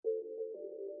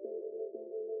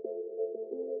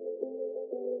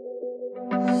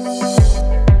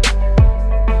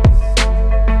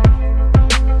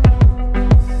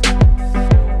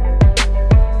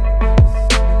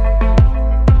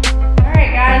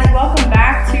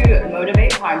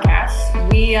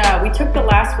we took the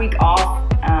last week off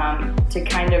to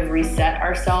kind of reset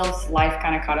ourselves. Life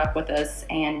kind of caught up with us,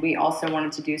 and we also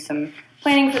wanted to do some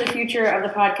planning for the future of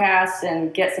the podcast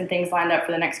and get some things lined up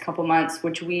for the next couple months,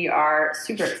 which we are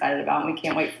super excited about, and we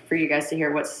can't wait for you guys to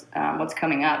hear what's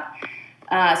coming up.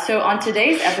 So on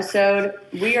today's episode,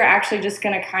 we are actually just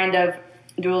going to kind of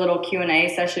do a little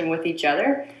Q&A session with each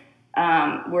other.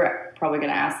 We're probably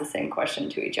going to ask the same question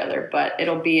to each other, but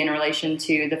it'll be in relation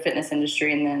to the fitness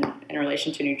industry and then in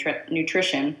relation to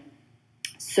nutrition.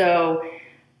 So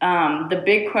the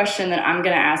big question that I'm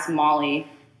going to ask Molly,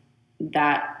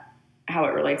 that how it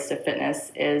relates to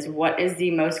fitness, is what is the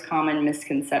most common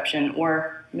misconception,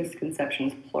 or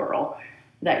misconceptions plural,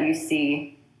 that you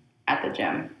see at the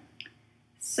gym?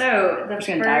 So I'm just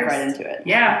going to dive right into it.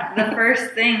 Yeah, the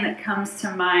first thing that comes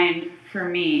to mind for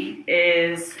me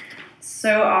is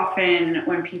so often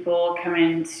when people come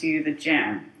into the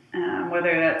gym,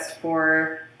 whether that's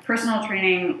for personal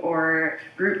training or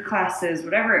group classes,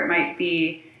 whatever it might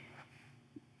be,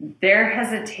 their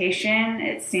hesitation,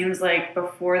 it seems like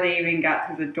before they even got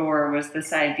through the door, was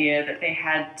this idea that they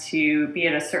had to be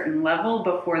at a certain level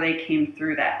before they came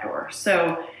through that door.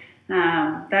 So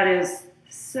that is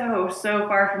so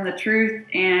far from the truth,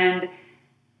 and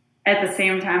at the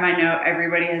same time, I know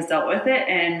everybody has dealt with it,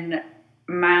 and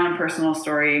my own personal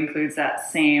story includes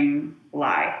that same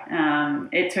lie.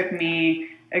 It took me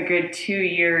a good 2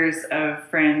 years of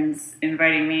friends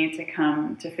inviting me to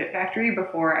come to Fit Factory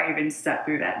before I even stepped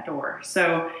through that door.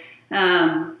 So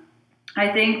I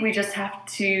think we just have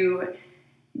to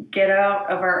get out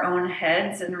of our own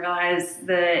heads and realize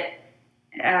that,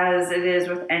 as it is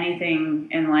with anything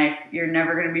in life, you're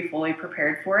never going to be fully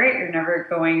prepared for it. You're never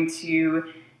going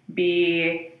to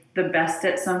be the best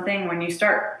at something when you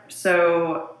start.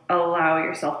 So allow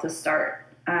yourself to start.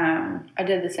 I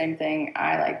did the same thing.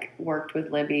 I worked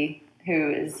with Libby,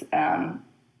 who is the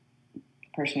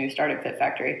person who started Fit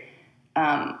Factory.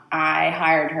 I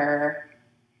hired her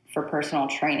for personal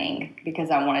training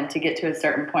because I wanted to get to a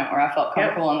certain point where I felt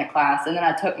comfortable in the class. And then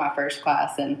I took my first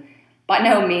class, and by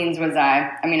no means was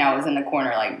I was in the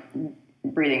corner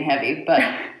breathing heavy, but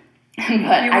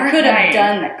I could have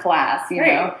done the class, you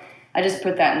know. I just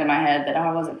put that into my head that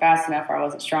I wasn't fast enough, or I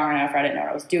wasn't strong enough, or I didn't know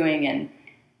what I was doing, and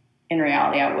in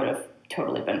reality, I would have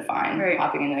totally been fine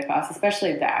hopping into the class.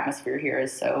 Especially the atmosphere here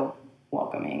is so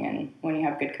welcoming, and when you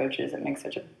have good coaches, it makes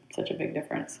such a big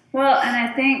difference. Well, and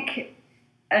I think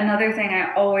another thing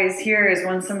I always hear is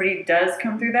when somebody does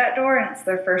come through that door and it's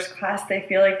their first class, they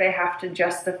feel like they have to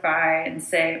justify and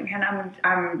say, "Man,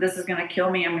 this is going to kill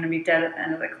me. I'm going to be dead at the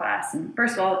end of the class." And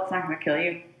first of all, it's not going to kill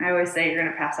you. I always say you're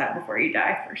going to pass out before you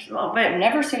die, first of all. But I've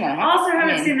never seen that happen. Also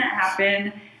haven't seen that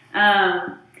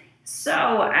happen. So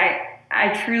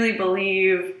I truly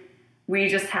believe we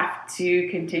just have to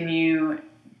continue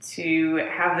to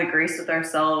have the grace with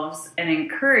ourselves and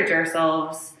encourage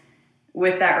ourselves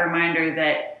with that reminder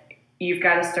that you've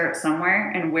got to start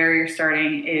somewhere, and where you're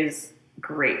starting is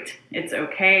great. It's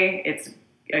okay. It's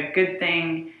a good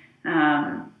thing.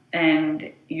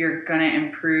 And you're going to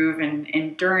improve, and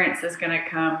endurance is going to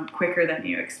come quicker than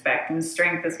you expect, and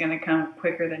strength is going to come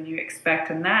quicker than you expect.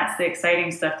 And that's the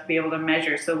exciting stuff to be able to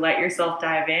measure. So let yourself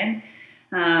dive in.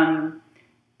 And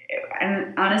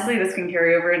honestly, this can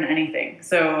carry over into anything.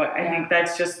 So I think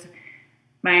that's just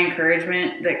my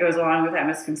encouragement that goes along with that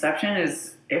misconception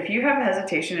is, if you have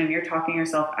hesitation and you're talking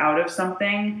yourself out of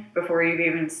something before you've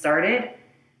even started,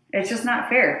 it's just not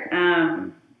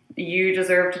fair. You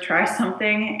deserve to try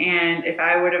something. And if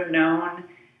I would have known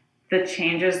the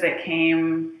changes that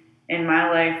came in my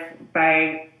life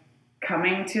by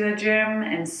coming to the gym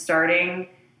and starting,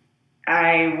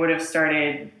 I would have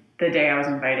started the day I was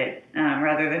invited,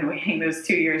 rather than waiting those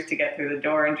 2 years to get through the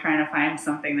door and trying to find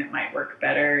something that might work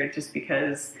better just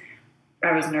because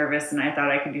I was nervous and I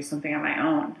thought I could do something on my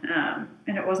own.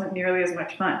 And it wasn't nearly as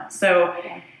much fun. So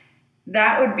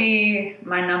that would be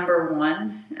my number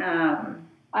one.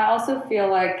 I also feel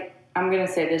like, I'm going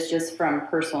to say this just from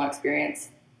personal experience,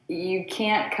 you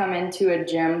can't come into a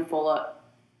gym full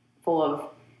of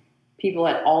people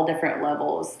at all different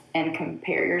levels and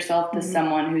compare yourself to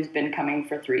someone who's been coming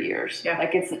for 3 years. Yeah.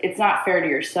 It's not fair to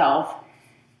yourself,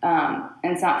 and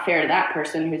it's not fair to that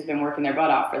person who's been working their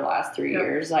butt off for the last 3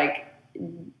 years.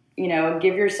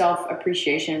 Give yourself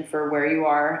appreciation for where you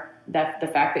are, that the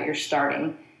fact that you're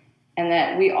starting, and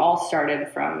that we all started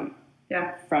from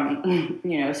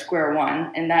square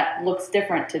one, and that looks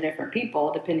different to different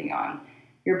people depending on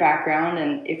your background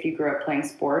and if you grew up playing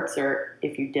sports or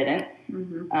if you didn't.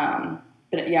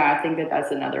 But I think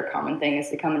that's another common thing, is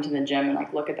to come into the gym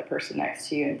and look at the person next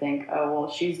to you and think, oh,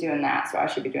 well, she's doing that, so I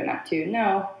should be doing that too.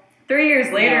 No, 3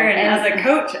 years later, Yeah, and as a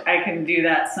coach, I can do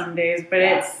that some days. But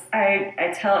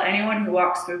I tell anyone who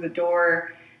walks through the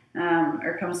door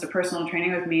or comes to personal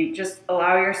training with me, just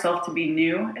allow yourself to be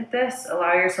new at this.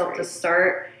 Allow yourself to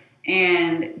start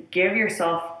and give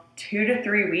yourself 2 to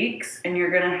 3 weeks, and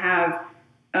you're going to have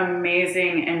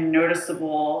amazing and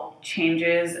noticeable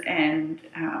changes and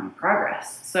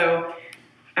progress. So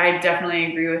I definitely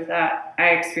agree with that.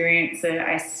 I experience it.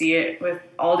 I see it with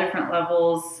all different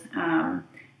levels.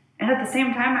 And at the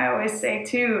same time, I always say,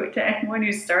 too, to anyone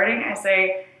who's starting, I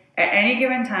say, at any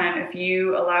given time, if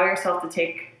you allow yourself to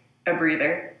take a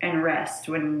breather and rest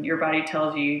when your body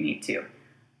tells you you need to,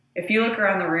 if you look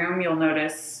around the room, you'll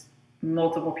notice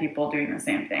multiple people doing the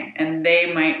same thing. And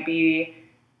they might be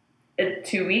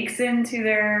 2 weeks into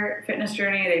their fitness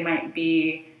journey. They might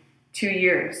be 2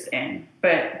 years in.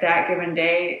 But that given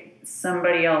day,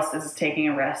 somebody else is taking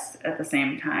a rest at the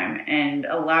same time and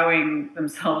allowing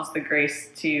themselves the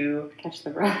grace to catch the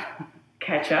breath,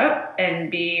 catch up, and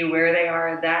be where they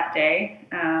are that day.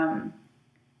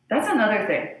 That's another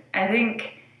thing. I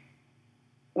think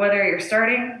whether you're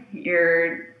starting,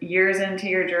 you're years into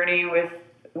your journey with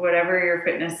whatever your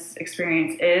fitness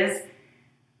experience is,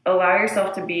 allow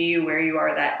yourself to be where you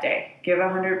are that day. Give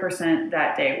 100%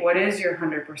 that day. What is your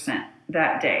 100%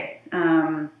 that day?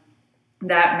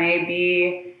 That may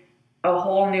be a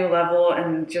whole new level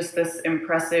and just this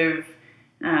impressive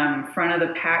front of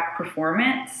the pack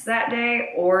performance that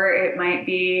day, or it might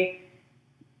be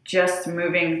just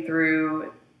moving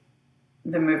through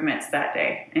the movements that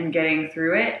day and getting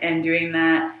through it and doing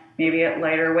that maybe at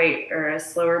lighter weight or a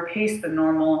slower pace than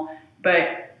normal,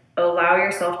 but allow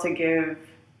yourself to give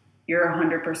your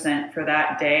 100% for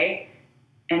that day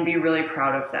and be really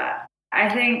proud of that. I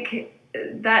think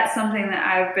that's something that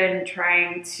I've been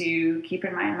trying to keep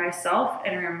in mind myself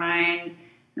and remind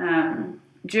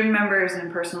gym members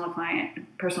and personal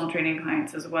training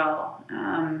clients as well,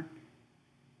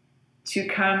 to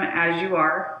come as you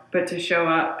are, but to show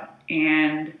up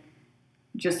and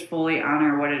just fully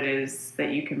honor what it is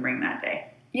that you can bring that day.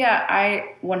 Yeah,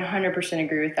 I 100%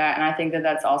 agree with that, and I think that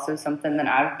that's also something that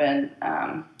I've been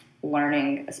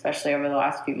learning, especially over the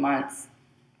last few months.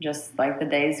 Just like the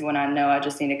days when I know I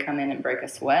just need to come in and break a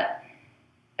sweat,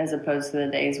 as opposed to the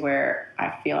days where I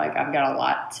feel like I've got a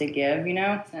lot to give.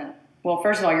 Well,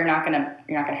 first of all, you're not gonna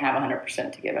have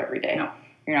 100% to give every day. No.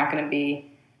 You're not gonna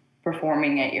be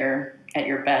performing at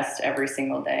your best every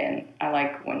single day. And I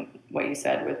like what you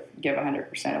said with give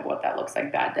 100% of what that looks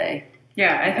like that day.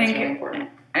 Yeah, I think really important.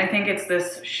 I think it's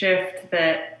this shift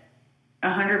that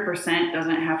 100%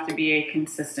 doesn't have to be a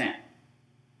consistent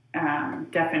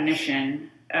definition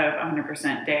of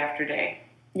 100% day after day.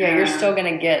 Yeah, you're still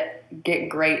going to get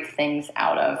great things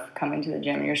out of coming to the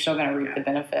gym. You're still going to reap the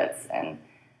benefits and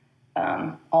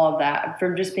all of that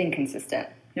for just being consistent.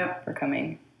 Yep. For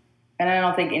coming. And I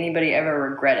don't think anybody ever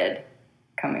regretted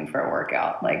coming for a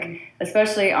workout. Like,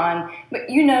 especially but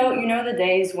you know the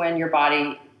days when your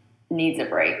body needs a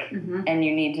break and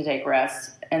you need to take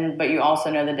rest. But you also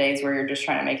know the days where you're just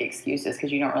trying to make excuses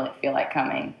because you don't really feel like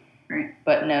coming. Right.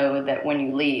 But know that when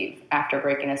you leave after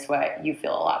breaking a sweat, you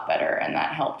feel a lot better, and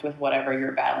that helped with whatever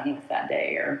you're battling with that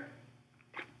day, or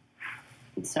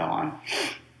so on.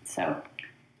 So,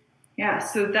 yeah.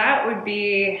 So that would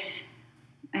be,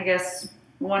 I guess,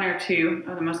 one or two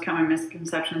of the most common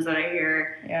misconceptions that I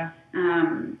hear. Yeah.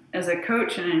 As a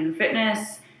coach and in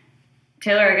fitness,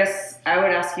 Taylor, I guess I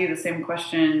would ask you the same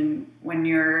question when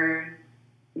you're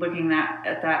looking at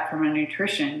that from a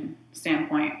nutrition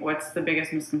standpoint. What's the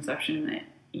biggest misconception that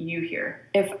you hear?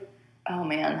 If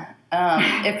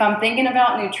I'm thinking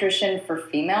about nutrition for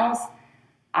females,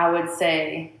 I would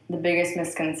say the biggest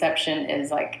misconception is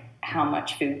like how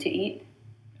much food to eat.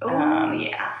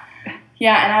 Yeah.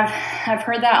 Yeah, and I've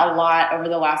heard that a lot over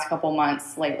the last couple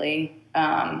months lately.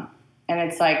 And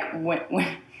it's like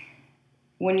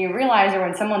when you realize, or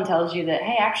when someone tells you that,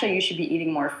 hey, actually you should be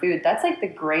eating more food, that's like the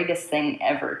greatest thing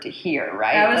ever to hear,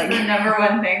 right? That was the number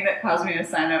one thing that caused me to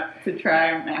sign up to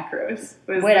try macros.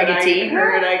 Wait, I get to eat?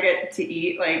 I get to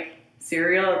eat like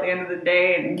cereal at the end of the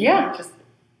day and just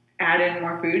add in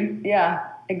more food. Yeah,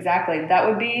 exactly. That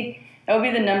would be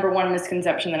the number one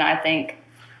misconception that I think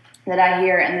that I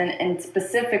hear, and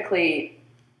specifically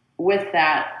with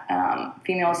that,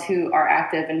 females who are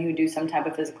active and who do some type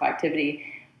of physical activity,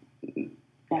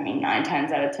 9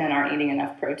 times out of 10 aren't eating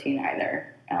enough protein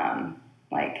either.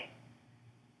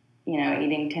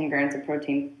 Eating 10 grams of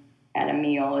protein at a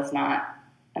meal is not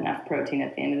enough protein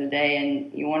at the end of the day,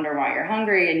 and you wonder why you're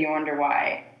hungry, and you wonder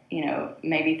why,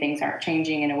 maybe things aren't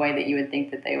changing in a way that you would think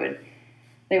that they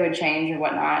would change or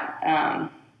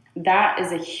whatnot. That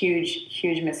is a huge,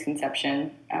 huge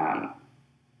misconception.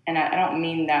 and I don't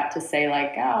mean that to say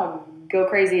like, oh, go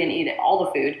crazy and eat all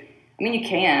the food. I mean, you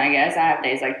can, I guess. I have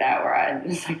days like that where I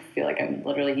just like feel like I'm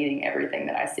literally eating everything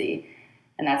that I see,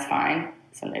 and that's fine.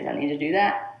 Some days I need to do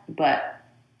that, but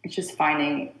it's just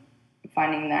finding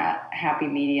that happy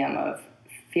medium of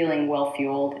feeling well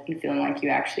fueled and feeling like you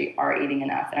actually are eating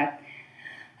enough. And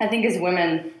I think as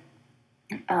women,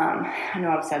 I know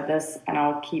I've said this and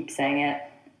I'll keep saying it,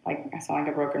 like I sound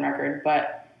like a broken record,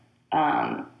 but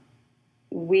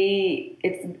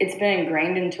it's been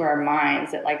ingrained into our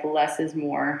minds that like less is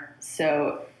more.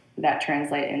 So that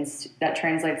translates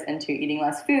into eating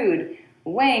less food,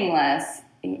 weighing less,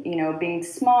 being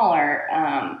smaller.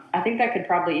 I think that could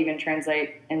probably even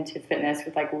translate into fitness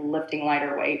with like lifting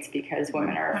lighter weights, because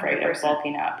women are afraid 100%. of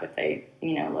bulking up if they,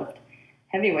 lift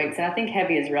heavy weights. And I think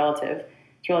heavy is relative.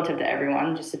 It's relative to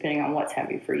everyone, just depending on what's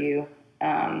heavy for you.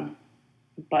 And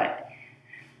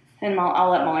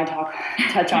I'll let Molly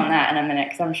touch on that in a minute,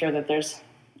 because I'm sure that there's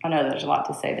a lot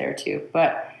to say there too.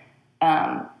 But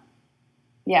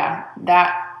yeah,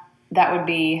 that would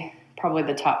be probably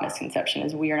the top misconception,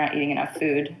 is we are not eating enough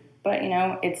food. But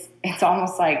it's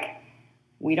almost like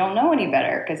we don't know any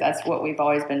better, because that's what we've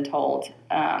always been told.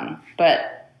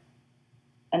 But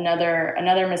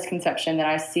another misconception that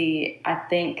I see, I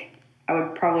think I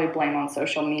would probably blame on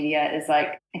social media, is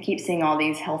like I keep seeing all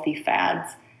these healthy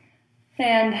fads.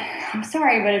 And I'm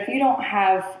sorry, but if you don't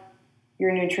have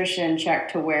your nutrition in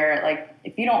check to where, like,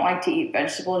 if you don't like to eat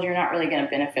vegetables, you're not really going to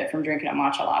benefit from drinking a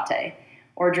matcha latte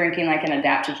or drinking like an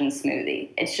adaptogen smoothie.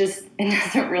 It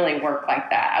doesn't really work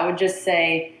like that. I would just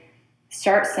say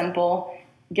start simple,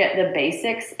 get the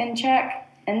basics in check,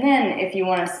 and then if you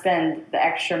want to spend the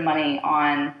extra money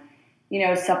on,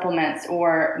 supplements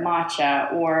or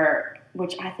matcha, or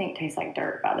which I think tastes like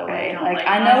dirt, by the way.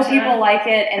 I know people like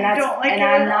it, and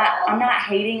I'm not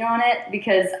hating on it,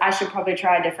 because I should probably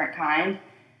try a different kind.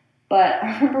 But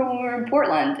I remember when we were in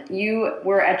Portland, you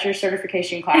were at your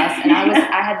certification class, and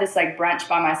I had this like brunch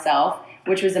by myself,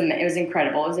 which was it was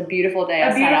incredible. It was a beautiful day.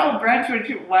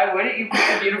 Brunch. Why wouldn't you put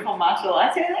a beautiful matcha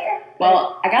latte there?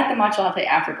 Well, I got the matcha latte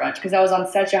after brunch because I was on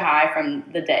such a high from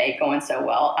the day going so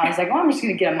well. I was like, well, I'm just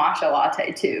going to get a matcha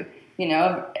latte too. I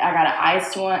got an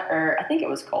iced one, or I think it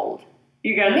was cold.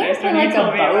 You got an iced one. Like a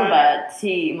boba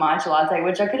tea matcha latte,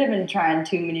 which I could have been trying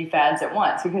too many fads at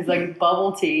once, because like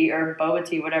bubble tea or boba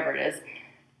tea, whatever it is,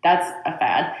 that's a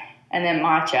fad. And then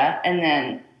matcha, and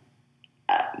then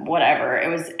whatever.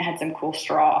 It had some cool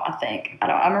straw, I think.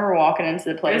 I remember walking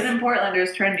into the place. It was in Portland. It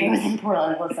was trendy. It was in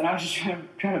Portland. Listen, I was just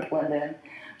trying to blend in. I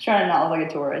was trying to not look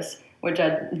like a tourist, which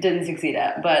I didn't succeed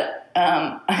at. But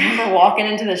I remember walking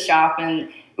into the shop, and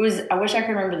I wish I could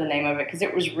remember the name of it, because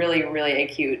it was really, really a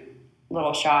cute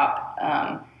little shop.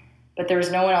 But there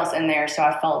was no one else in there, so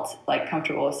I felt like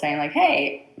comfortable with saying like,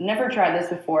 hey, never tried this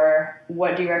before.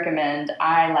 What do you recommend?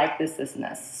 I like this, and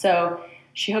this. So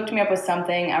she hooked me up with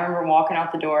something. I remember walking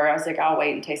out the door. I was like, I'll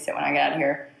wait and taste it when I get out of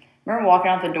here. I remember walking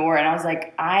out the door, and I was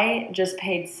like, I just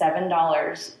paid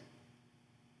 $7,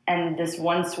 and this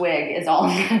one swig is all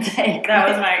I'm going to take. That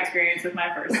was my experience with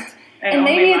my first and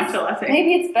maybe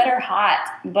it's better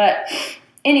hot. But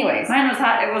anyways. Mine was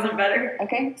hot. It wasn't better.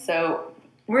 Okay, so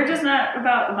we're just not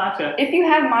about matcha. If you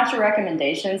have matcha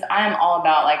recommendations, I am all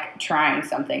about like trying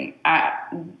something.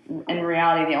 In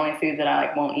reality, the only food that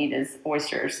I won't eat is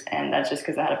oysters, and that's just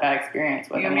because I had a bad experience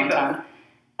with them one time.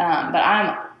 But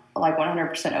I'm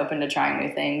 100% open to trying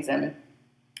new things, and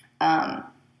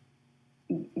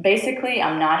basically,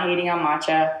 I'm not hating on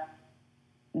matcha.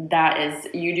 That is,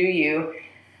 you do you.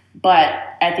 But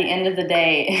at the end of the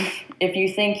day, if you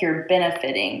think you're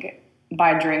benefiting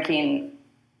by drinking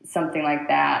something like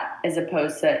that, as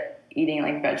opposed to eating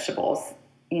like vegetables,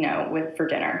 for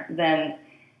dinner, then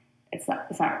it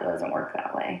doesn't work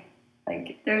that way.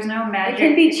 There's no magic. It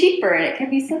can be cheaper and it can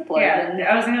be simpler. Yeah,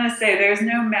 I was gonna say there's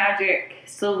no magic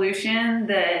solution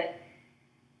that.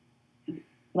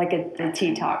 Like a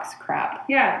detox crap.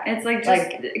 Yeah, it's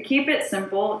just keep it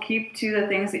simple. Keep to the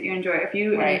things that you enjoy. If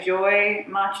you enjoy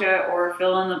matcha, or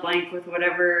fill in the blank with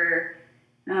whatever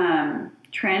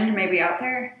trend may be out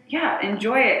there,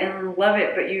 enjoy it and love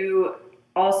it. But you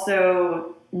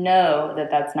also know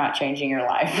that that's not changing your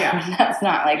life. Yeah, that's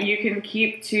not you can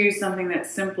keep to something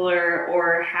that's simpler,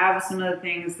 or have some of the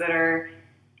things that are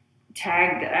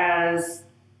tagged as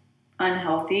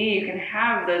unhealthy. You can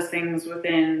have those things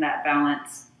within that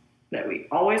balance that we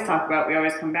always talk about, we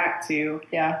always come back to.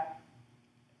 Yeah.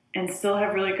 And still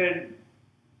have really good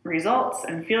results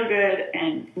and feel good.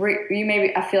 And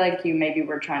I feel like you maybe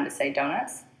were trying to say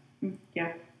donuts.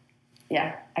 Yeah.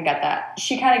 Yeah, I got that.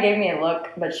 She kind of gave me a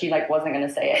look, but she wasn't going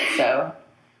to say it. So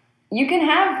you can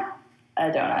have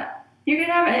a donut. You can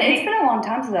have it. And it's been a long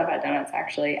time since I've had donuts,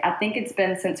 actually. I think it's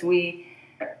been since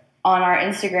on our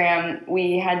Instagram,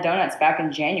 we had donuts back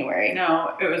in January.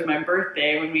 No, it was my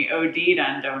birthday when we OD'd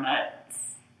on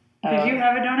donuts. Did you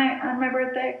have a donut on my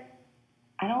birthday?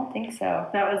 I don't think so.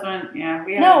 That was when,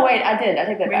 wait, I did. I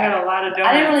take that we back. had a lot of donuts.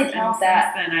 I didn't really count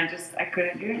that. Since then, I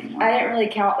couldn't do it anymore. I didn't really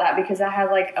count that because I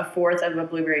had like a fourth of a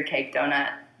blueberry cake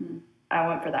donut. I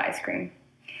went for the ice cream,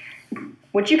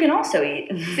 which you can also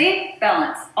eat. See?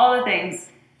 Balance. All the things.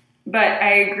 But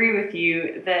I agree with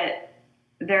you that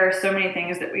there are so many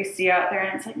things that we see out there,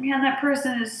 and it's like, man, that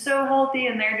person is so healthy,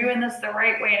 and they're doing this the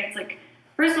right way. And it's like,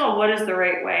 first of all, what is the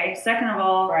right way? Second of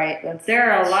all,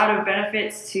 there are a lot of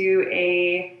benefits to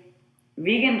a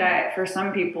vegan diet for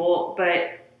some people,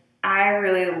 but I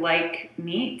really like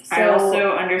meat. I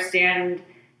also understand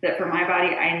that for my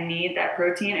body, I need that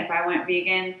protein. If I went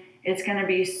vegan, it's going to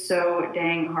be so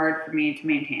dang hard for me to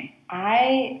maintain.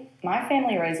 My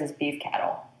family raises beef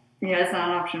cattle. Yeah, it's not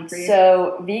an option for you.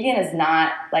 So vegan is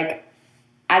not, like,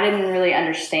 I didn't really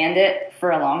understand it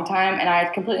for a long time, and I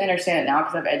completely understand it now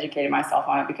because I've educated myself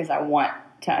on it because I want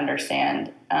to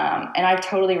understand. And I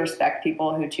totally respect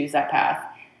people who choose that path.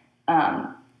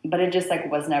 But it just,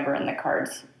 like, was never in the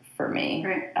cards for me.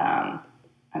 Right.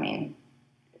 I mean,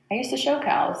 I used to show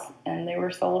cows, and they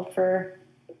were sold for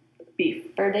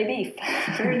beef. Birthday beef.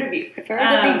 Birthday beef.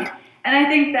 Birthday beef. And I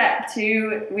think that,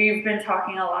 too, we've been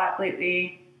talking a lot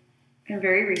lately and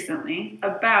very recently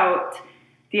about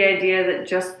the idea that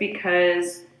just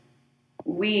because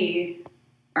we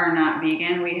are not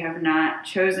vegan, we have not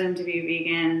chosen to be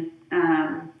vegan,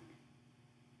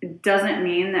 it doesn't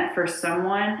mean that for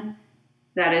someone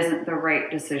that isn't the right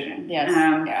decision. Yes.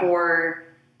 For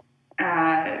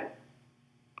a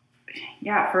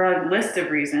list of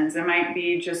reasons. It might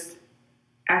be just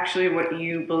actually what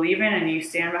you believe in and you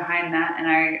stand behind that, and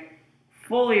I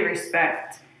fully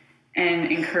respect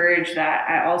and encourage that.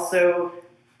 I also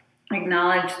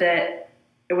acknowledge that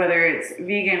whether it's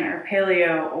vegan or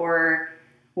paleo or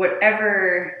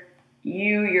whatever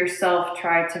you yourself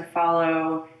try to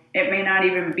follow, it may not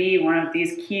even be one of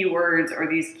these key words or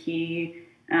these key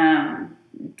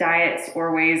diets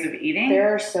or ways of eating.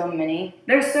 There are so many.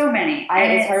 There's so many.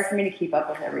 It's hard for me to keep up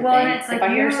with everything. Well, and it's if I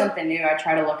hear something new, I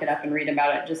try to look it up and read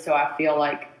about it just so I feel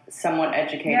like somewhat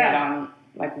educated on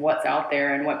like what's out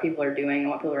there and what people are doing and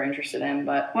what people are interested in.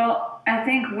 But I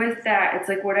think with that, it's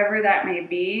like whatever that may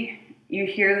be, you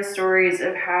hear the stories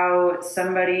of how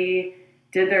somebody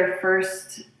did their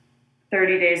first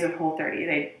 30 days of Whole30.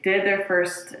 They did their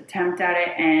first attempt at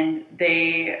it and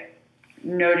they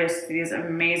noticed these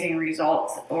amazing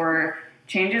results or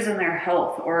changes in their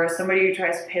health, or somebody who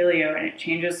tries paleo and it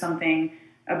changes something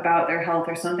about their health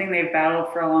or something they've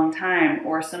battled for a long time,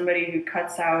 or somebody who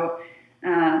cuts out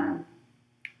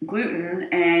gluten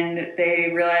and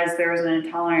they realized there was an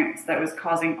intolerance that was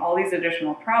causing all these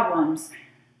additional problems.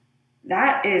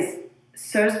 That is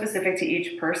so specific to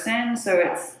each person. So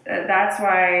that's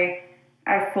why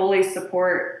I fully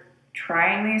support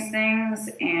trying these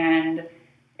things. And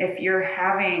if you're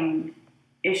having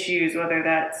issues, whether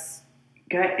that's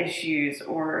gut issues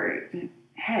or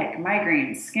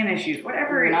migraines, skin issues,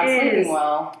 whatever it is, sleeping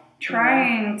well,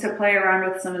 trying to play around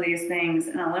with some of these things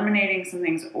and eliminating some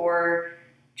things, or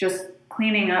just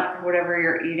cleaning up whatever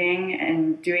you're eating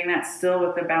and doing that still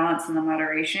with the balance and the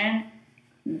moderation.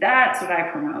 That's what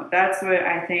I promote. That's what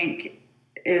I think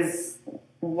is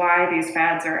why these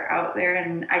fads are out there.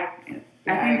 And I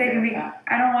think they can be,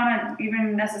 I don't want to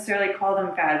even necessarily call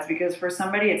them fads, because for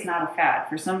somebody it's not a fad.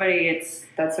 For somebody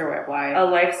that's their way of life. A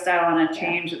lifestyle and a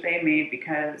change that they made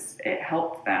because it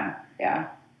helped them. Yeah.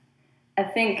 I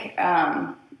think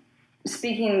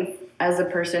speaking as a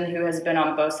person who has been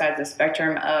on both sides of the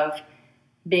spectrum of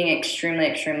being extremely,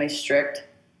 extremely strict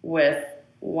with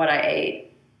what I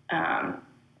ate,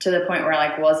 to the point where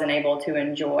I wasn't able to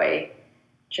enjoy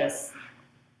just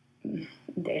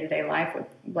day-to-day life with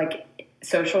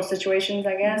social situations,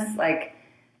 I guess.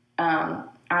 Mm-hmm.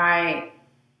 I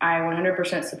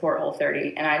 100% support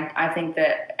Whole30, and I think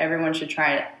that everyone should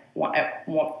try it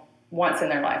once in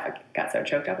their life. I got so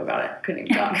choked up about it, couldn't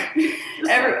even talk.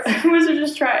 Everyone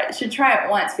should try it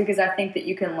once, because I think that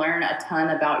you can learn a ton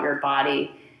about your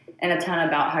body and a ton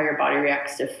about how your body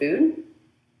reacts to food.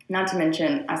 Not to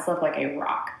mention, I slept like a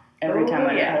rock every time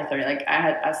I did Whole30.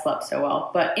 I slept so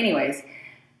well. But anyways,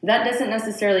 that doesn't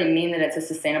necessarily mean that it's a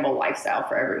sustainable lifestyle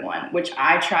for everyone, which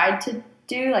I tried to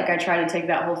do. I tried to take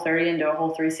that Whole30 into a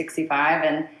Whole365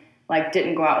 and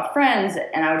didn't go out with friends,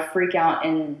 and I would freak out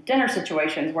in dinner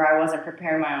situations where I wasn't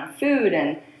preparing my own food,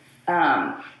 and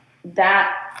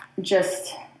that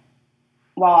just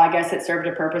while I guess it served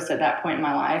a purpose at that point in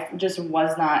my life, just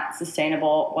was not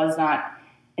sustainable, was not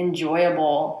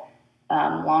enjoyable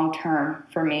long term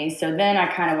for me. So then I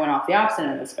kind of went off the opposite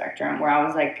end of the spectrum, where I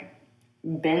was like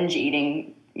binge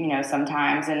eating,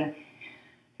 sometimes, and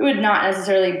it would not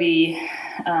necessarily be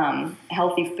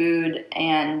healthy food.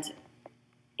 And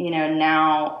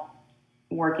now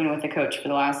working with a coach for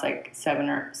the last like 7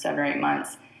 or 8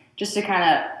 months, just to kind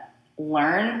of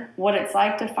learn what it's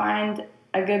like to find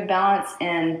a good balance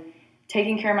in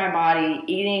taking care of my body,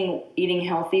 eating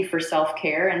healthy for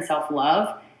self-care and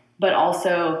self-love, but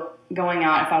also going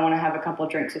out if I want to have a couple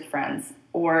of drinks with friends,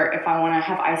 or if I want to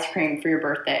have ice cream for your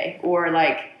birthday, or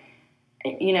like,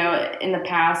 in the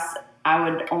past, I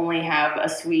would only have a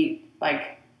sweet,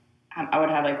 like, I would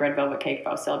have like red velvet cake if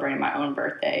I was celebrating my own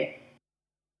birthday.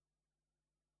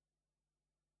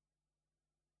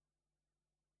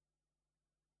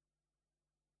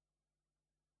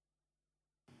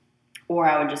 Or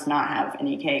I would just not have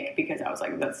any cake because I was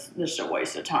like, that's just a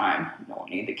waste of time. I don't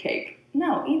need the cake.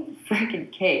 No, eat the freaking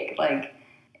cake. Like,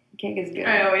 cake is good.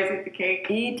 I always eat the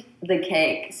cake. Eat the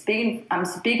cake. I'm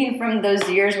speaking from those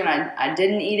years when I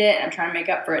didn't eat it. I'm trying to make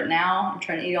up for it now. I'm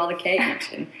trying to eat all the cake.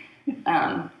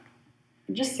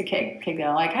 Just the cake that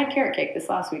I like. I had carrot cake this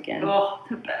last weekend. Oh,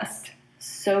 the best.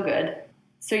 So good.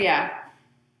 So yeah,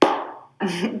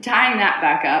 tying that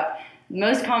back up,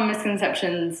 most common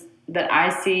misconceptions that I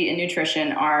see in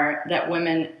nutrition are that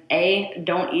women, A,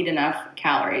 don't eat enough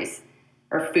calories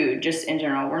or food just in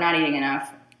general. We're not eating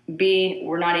enough. B,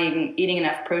 we're not eating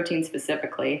enough protein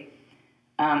specifically.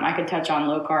 I could touch on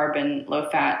low carb and low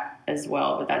fat as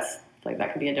well, but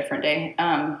that could be a different day.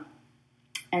 And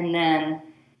then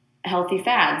healthy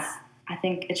fads. I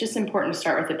think it's just important to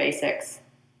start with the basics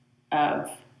of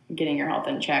getting your health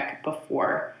in check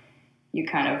before you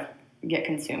kind of get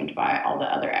consumed by all the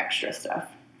other extra stuff.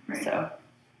 Right. So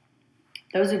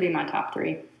those would be my top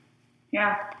 3.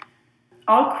 Yeah.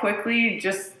 I'll quickly,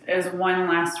 just as one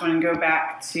last one, go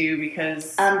back to,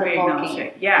 because we acknowledged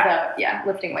it. Yeah.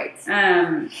 Lifting weights.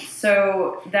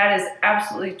 So that is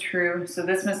absolutely true. So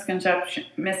this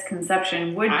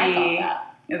misconception would be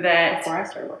that before I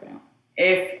started working out,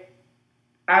 if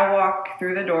I walk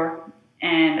through the door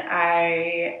and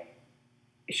I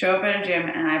show up at a gym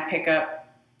and I pick up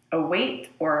a weight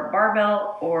or a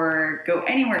barbell or go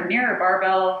anywhere near a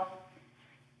barbell,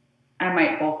 I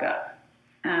might bulk up,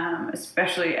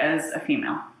 especially as a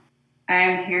female. I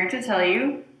am here to tell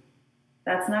you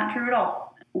that's not true at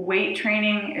all. Weight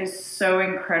training is so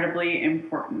incredibly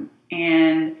important.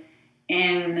 And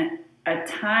in a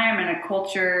time and a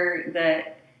culture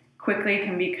that quickly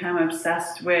can become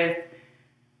obsessed with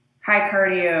high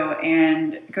cardio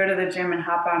and go to the gym and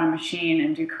hop on a machine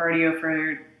and do cardio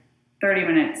for 30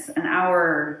 minutes, an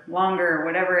hour, longer,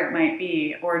 whatever it might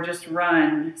be, or just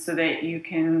run so that you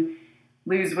can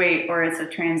lose weight, or it's a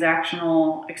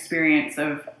transactional experience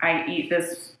of I eat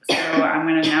this, so I'm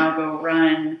going to now go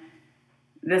run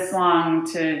this long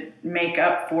to make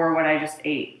up for what I just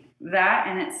ate. That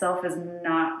in itself is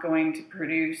not going to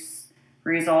produce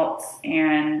results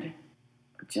and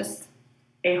just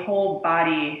a whole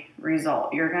body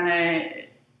result. You're going to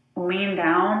lean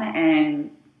down,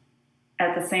 and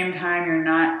at the same time, you're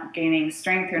not gaining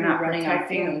strength. You're not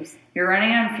protecting. You're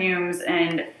running on fumes.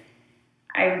 And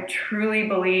I truly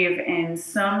believe in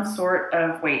some sort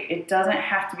of weight. It doesn't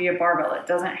have to be a barbell. It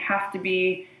doesn't have to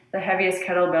be the heaviest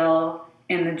kettlebell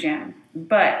in the gym.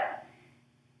 But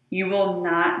you will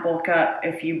not bulk up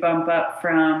if you bump up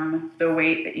from the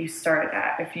weight that you started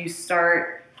at. If you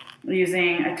start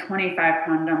using a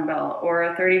 25-pound dumbbell or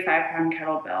a 35-pound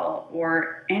kettlebell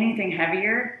or anything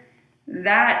heavier,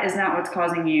 that is not what's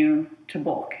causing you to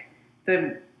bulk.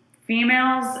 The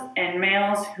females and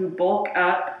males who bulk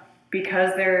up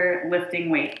because they're lifting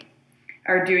weight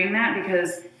are doing that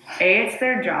because A, it's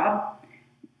their job,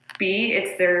 B,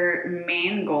 it's their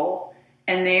main goal,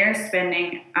 and they are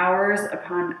spending hours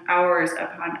upon hours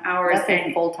upon hours. That's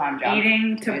a full-time job.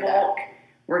 Eating to bulk,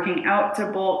 working out to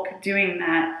bulk, doing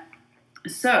that.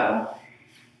 So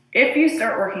if you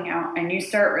start working out and you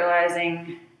start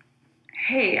realizing,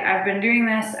 hey, I've been doing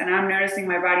this and I'm noticing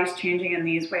my body's changing in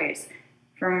these ways.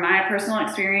 From my personal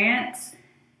experience,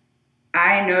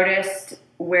 I noticed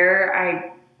where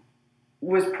I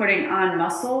was putting on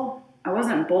muscle, I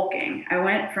wasn't bulking. I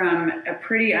went from a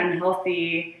pretty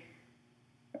unhealthy,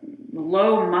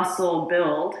 low muscle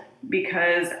build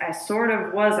because I sort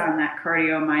of was on that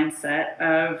cardio mindset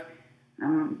of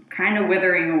I'm kind of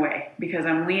withering away because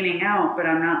I'm leaning out, but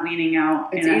I'm not leaning out.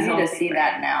 It's easy to see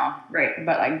that now. Right.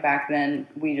 But like back then,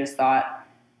 we just thought,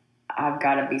 I've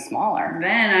got to be smaller.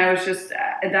 Then I was just,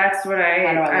 that's what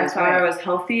I thought weight? I was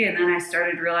healthy. And then I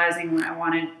started realizing when I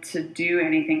wanted to do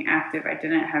anything active, I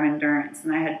didn't have endurance.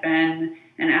 And I had been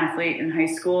an athlete in high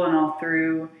school and all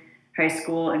through high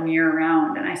school and year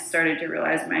round. And I started to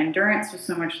realize my endurance was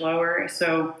so much lower.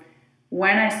 So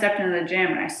when I stepped into the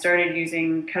gym and I started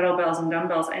using kettlebells and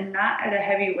dumbbells and not at a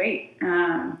heavy weight,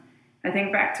 I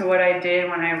think back to what I did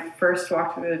when I first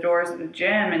walked through the doors of the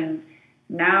gym, and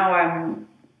now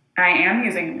I am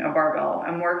using a barbell.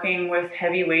 I'm working with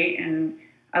heavy weight, and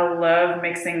I love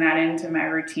mixing that into my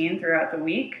routine throughout the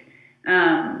week.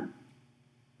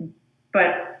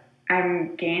 But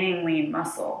I'm gaining lean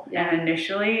muscle. Yeah. And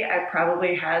initially, I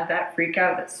probably had that freak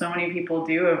out that so many people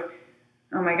do of,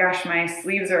 oh my gosh, my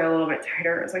sleeves are a little bit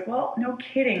tighter. It's like, well, no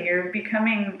kidding. You're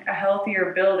becoming a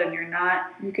healthier build, and you're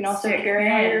not. You can also carry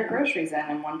all your groceries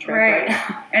in one trip right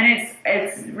now. And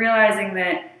it's realizing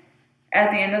that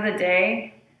at the end of the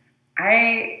day,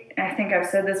 I think I've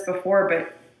said this before,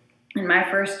 but in my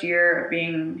first year of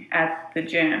being at the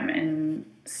gym and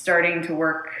starting to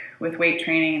work with weight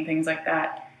training and things like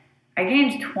that, I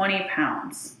gained 20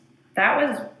 pounds. That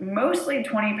was mostly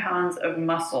 20 pounds of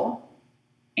muscle.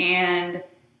 And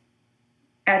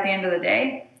at the end of the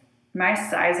day, my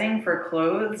sizing for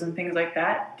clothes and things like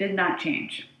that did not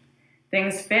change.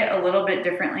 Things fit a little bit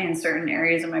differently in certain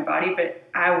areas of my body, but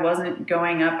I wasn't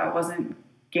going up. I wasn't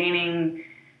gaining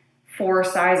 4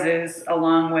 sizes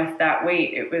along with that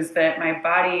weight. It was that my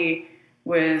body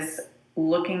was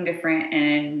looking different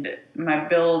and my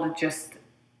build just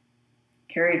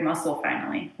carried muscle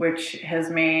finally, which has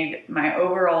made my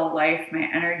overall life, my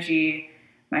energy,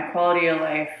 my quality of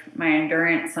life, my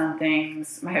endurance on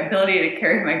things, my ability to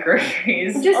carry my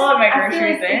groceries, all of my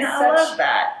groceries in. I love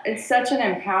that. It's such an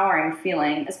empowering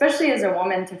feeling, especially as a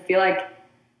woman, to feel like,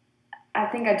 I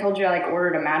think I told you I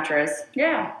ordered a mattress.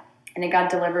 Yeah. And it got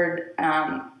delivered,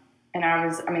 and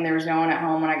there was no one at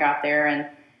home when I got there, and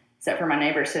except for my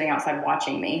neighbor sitting outside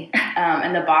watching me.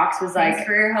 And the box was Thanks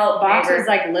for your help, neighbor. was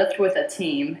lift with a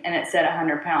team, and it said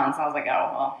 100 pounds. I was like, oh,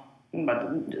 well, I'm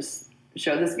about to just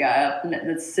show this guy up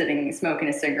that's sitting smoking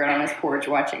a cigarette on his porch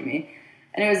watching me.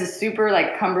 And it was a super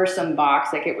cumbersome box.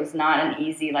 It was not an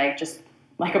easy, just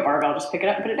like a barbell, just pick it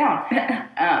up and put it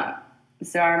down.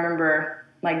 So I remember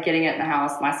getting it in the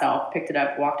house myself, picked it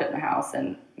up, walked it in the house,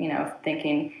 and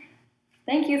thinking,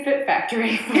 thank you, Fit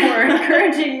Factory, for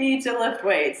encouraging me to lift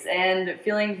weights and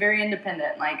feeling very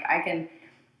independent. I can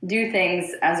do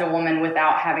things as a woman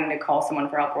without having to call someone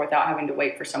for help or without having to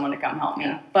wait for someone to come help me.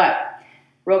 Yeah. But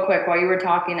real quick, while you were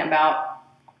talking about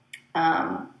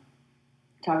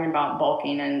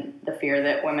bulking and the fear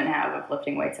that women have of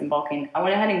lifting weights and bulking, I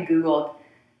went ahead and Googled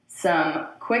some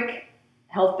quick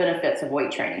health benefits of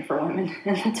weight training for women.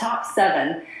 And the top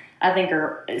 7, I think,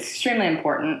 are extremely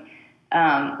important.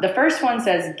 The first one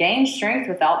says gain strength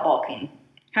without bulking.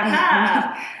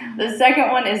 The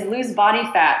second one is lose body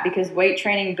fat because weight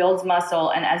training builds muscle,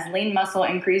 and as lean muscle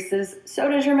increases, so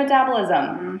does your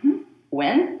metabolism. Mm-hmm.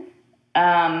 Win.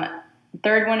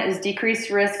 Third one is decreased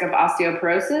risk of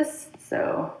osteoporosis,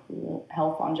 so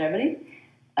health longevity.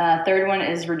 Third one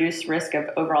is reduced risk of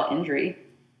overall injury.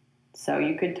 So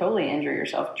you could totally injure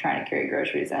yourself trying to carry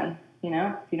groceries in,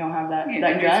 if you don't have that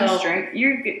gun strength.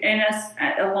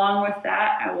 Along with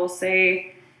that, I will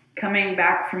say, coming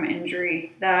back from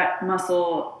injury, that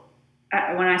muscle,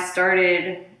 when I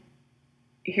started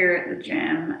here at the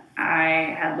gym,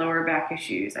 I had lower back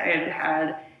issues. I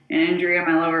had an injury on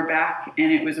my lower back,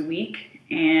 and it was weak,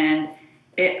 and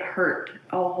it hurt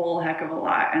a whole heck of a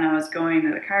lot. And I was going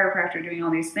to the chiropractor, doing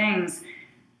all these things.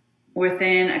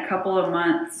 Within a couple of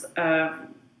months of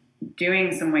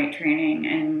doing some weight training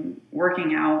and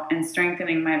working out and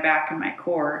strengthening my back and my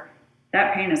core,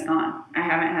 that pain is gone. I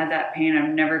haven't had that pain.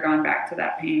 I've never gone back to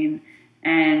that pain.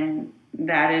 And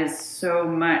that is so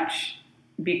much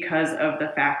because of the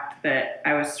fact that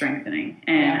I was strengthening.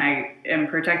 And I am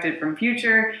protected from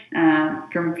future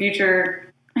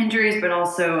injuries, but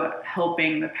also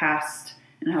helping the past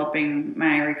and helping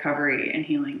my recovery and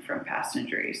healing from past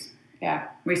injuries. Yeah.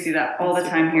 We see that all the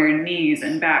time here in knees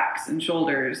and backs and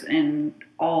shoulders and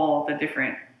all the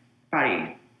different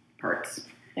body parts.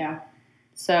 Yeah.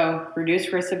 So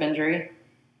reduce risk of injury,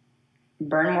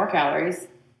 burn more calories,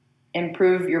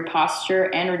 improve your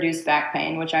posture, and reduce back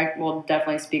pain, which I will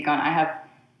definitely speak on.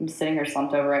 I'm sitting here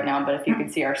slumped over right now, but if you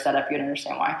could see our setup, you'd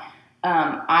understand why.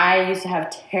 I used to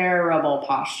have terrible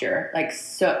posture.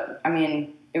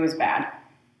 It was bad.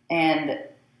 And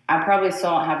I probably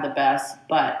still don't have the best,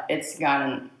 but it's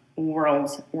gotten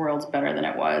worlds better than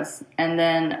it was. And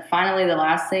then finally, the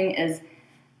last thing is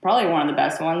probably one of the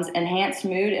best ones: enhanced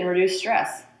mood and reduce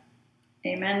stress.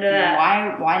 Amen to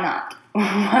that. Why not?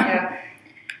 Yeah.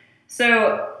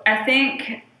 So I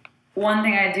think one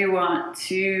thing I do want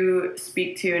to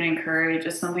speak to and encourage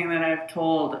is something that I've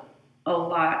told a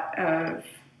lot of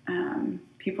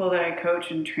people that I coach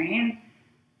and train.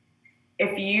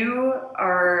 If you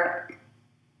are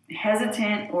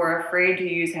hesitant or afraid to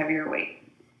use heavier weight,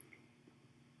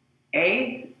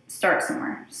 start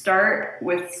somewhere. Start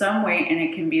with some weight, and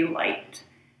it can be light.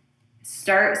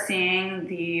 Start seeing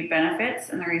the benefits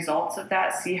and the results of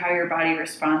that. See how your body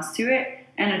responds to it,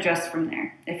 and adjust from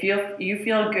there. If you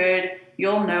feel good,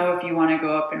 you'll know if you want to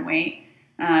go up in weight.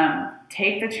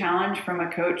 Take the challenge from a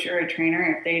coach or a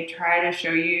trainer. If they try to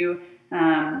show you,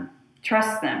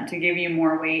 trust them to give you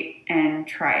more weight and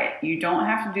try it. You don't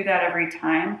have to do that every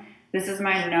time. This is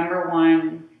my number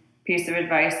one piece of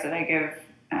advice that I give,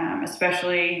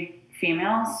 especially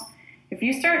females. If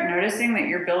you start noticing that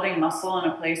you're building muscle in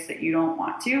a place that you don't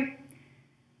want to,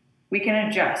 we can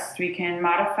adjust, we can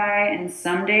modify, and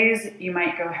some days you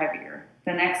might go heavier.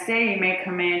 The next day you may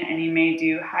come in and you may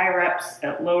do high reps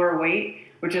at lower weight,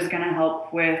 which is going to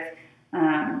help with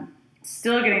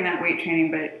still getting that weight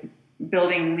training, but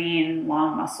building lean,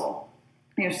 long muscle.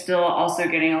 You're still also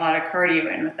getting a lot of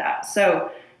cardio in with that.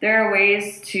 So there are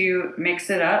ways to mix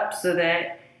it up so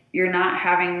that you're not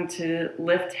having to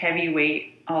lift heavy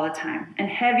weight all the time. And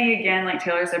heavy, again, like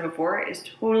Taylor said before, is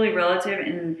totally relative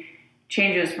and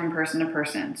changes from person to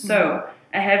person. So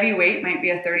a heavy weight might be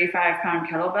a 35-pound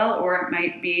kettlebell, or it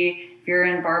might be, if you're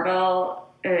in barbell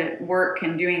work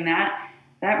and doing that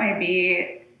might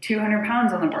be 200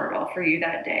 pounds on the barbell for you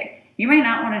that day. You might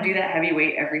not want to do that heavy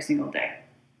weight every single day.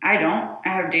 I don't. I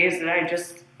have days that I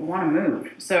just want to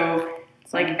move. So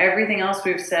it's like everything else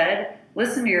we've said,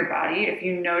 listen to your body. If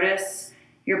you notice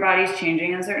your body's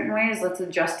changing in certain ways, let's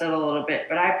adjust it a little bit.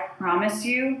 But I promise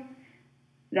you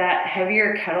that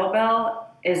heavier kettlebell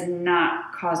is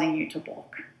not causing you to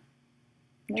bulk.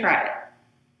 Try it.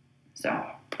 So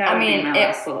that would be my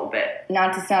last little bit.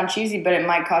 Not to sound cheesy, but it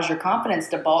might cause your confidence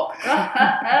to bulk.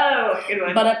 Oh, good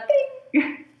one. But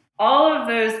all of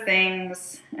those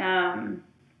things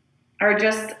are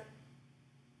just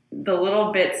the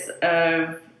little bits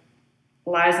of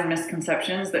lies and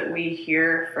misconceptions that we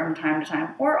hear from time to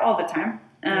time, or all the time.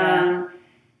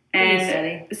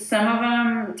 And some of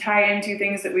them tie into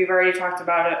things that we've already talked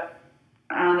about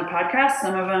on the podcast.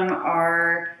 Some of them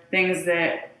are things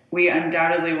that we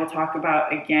undoubtedly will talk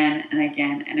about again and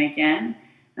again and again.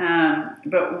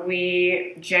 But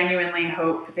we genuinely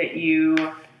hope that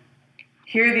you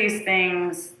hear these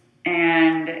things,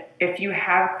 and if you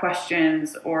have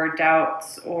questions or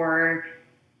doubts or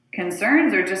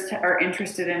concerns, or just are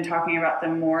interested in talking about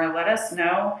them more, let us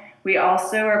know. We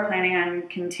also are planning on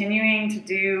continuing to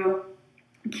do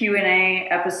Q&A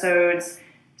episodes,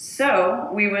 so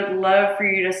we would love for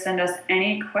you to send us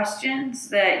any questions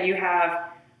that you have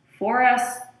for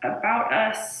us, about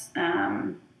us,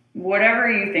 whatever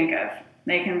you think of.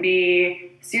 They can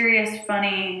be serious,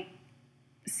 funny.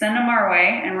 Send them our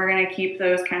way, and we're going to keep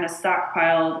those kind of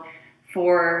stockpiled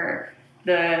for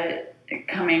the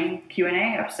coming Q&A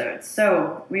episodes.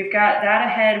 So we've got that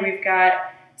ahead. We've got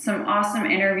some awesome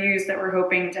interviews that we're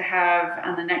hoping to have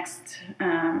on the next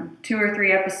 2 or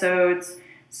 3 episodes.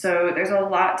 So there's a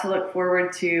lot to look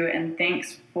forward to, and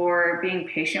thanks for being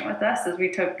patient with us as we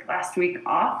took last week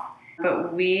off.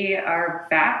 But we are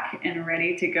back and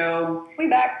ready to go. We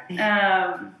back.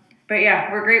 But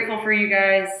yeah, we're grateful for you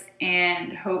guys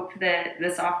and hope that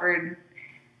this offered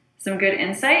some good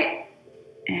insight.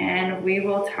 And we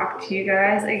will talk to you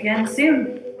guys again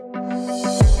soon.